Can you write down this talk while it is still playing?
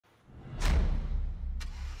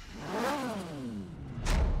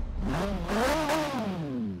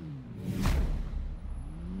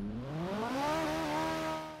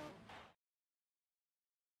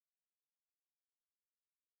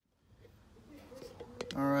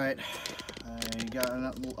Alright, I got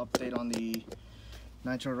a little update on the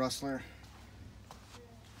Nitro Rustler.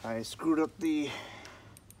 I screwed up the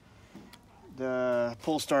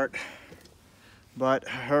pull start, but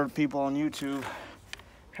I heard people on YouTube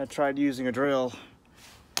had tried using a drill,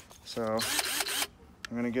 so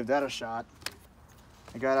I'm gonna give that a shot.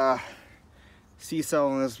 I got a C-cell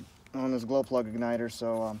on this glow plug igniter,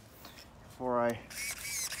 so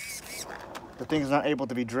the thing's not able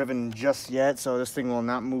to be driven just yet, so this thing will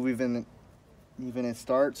not move even it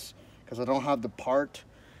starts, because I don't have the part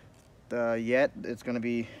yet. It's going to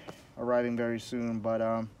be arriving very soon, but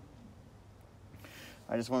I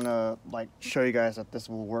just want to show you guys that this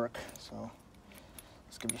will work, so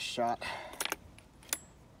let's give it a shot.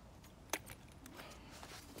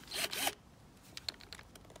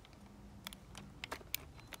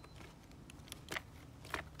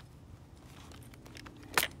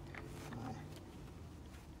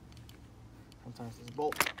 Sometimes this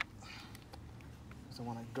bolt doesn't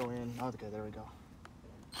want to go in. Okay, there we go.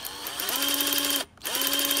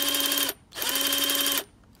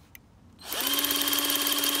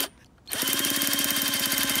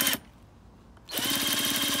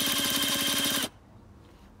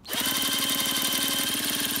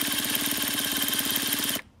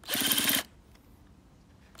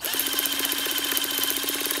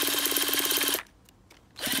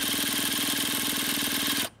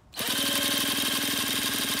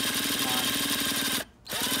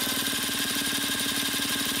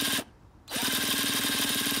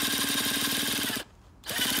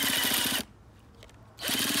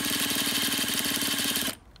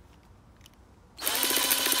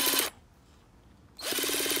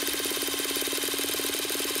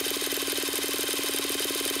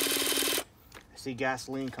 See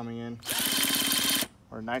gasoline coming in,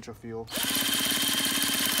 or nitro fuel.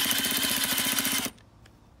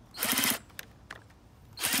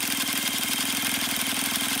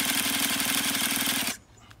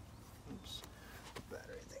 Oops, the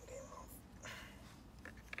battery thing came off.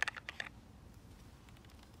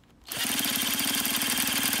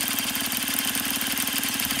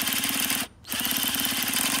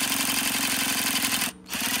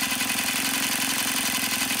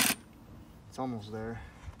 It's almost there.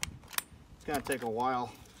 It's gonna take a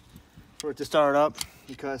while for it to start up,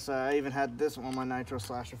 because I even had this on my Nitro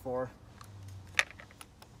Slasher 4.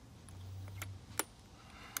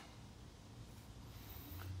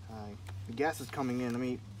 The gas is coming in. Let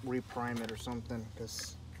me re-prime it or something,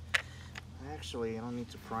 because actually I don't need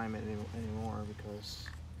to prime it anymore, because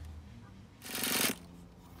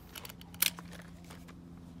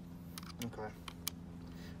okay,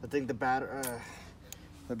 I think the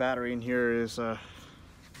battery in here is a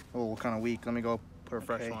little kind of weak. Let me go put a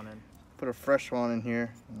fresh one in. Put a fresh one in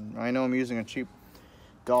here. I know I'm using a cheap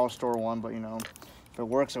dollar store one, but you know, if it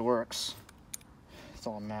works, it works. That's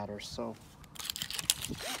all that matters. So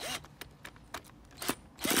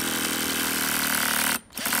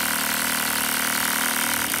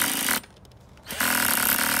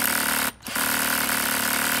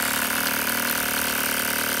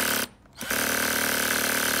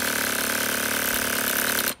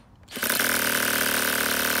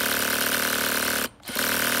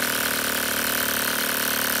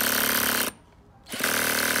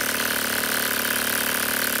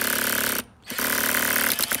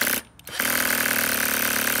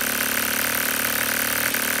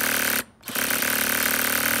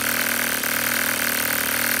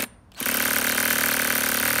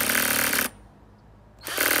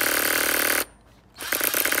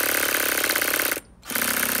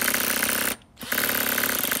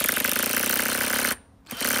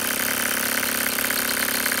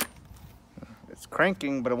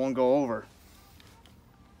cranking, but it won't go over.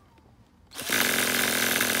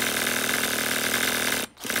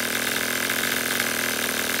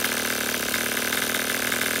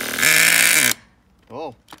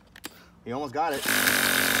 Oh, he almost got it.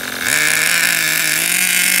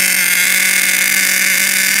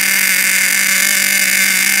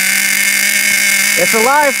 It's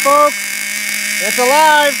alive, folks. It's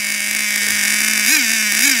alive.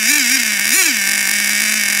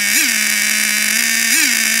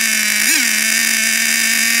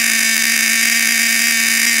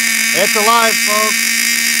 It's alive, folks.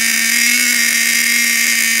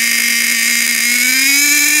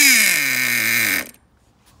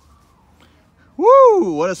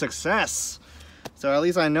 Woo! What a success. So at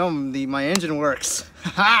least I know my engine works.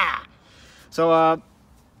 Ha! So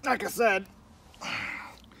like I said,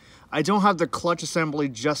 I don't have the clutch assembly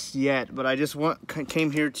just yet, but I just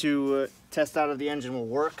came here to test out if the engine will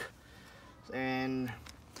work, and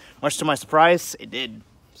much to my surprise, it did.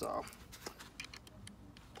 So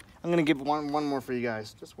I'm gonna give one more for you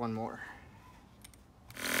guys, just one more.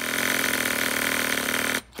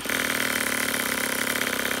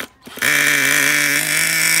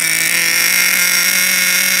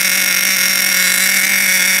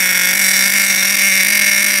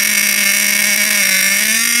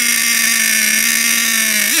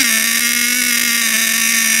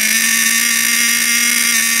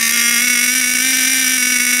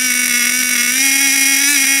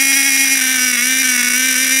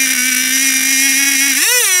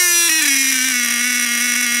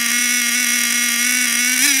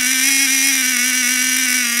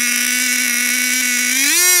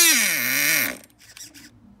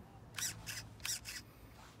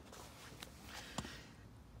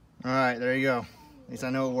 All right, there you go. At least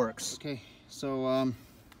I know it works. Okay, so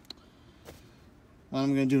what I'm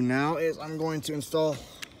gonna do now is I'm going to install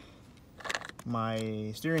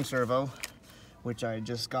my steering servo, which I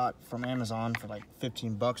just got from Amazon for like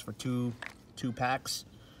 15 bucks for two packs.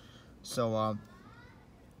 So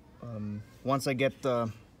once I get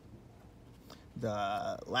that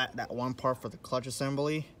one part for the clutch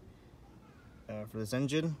assembly for this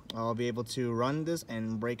engine, I'll be able to run this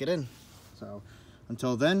and break it in. So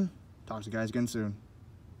until then, talk to you guys again soon.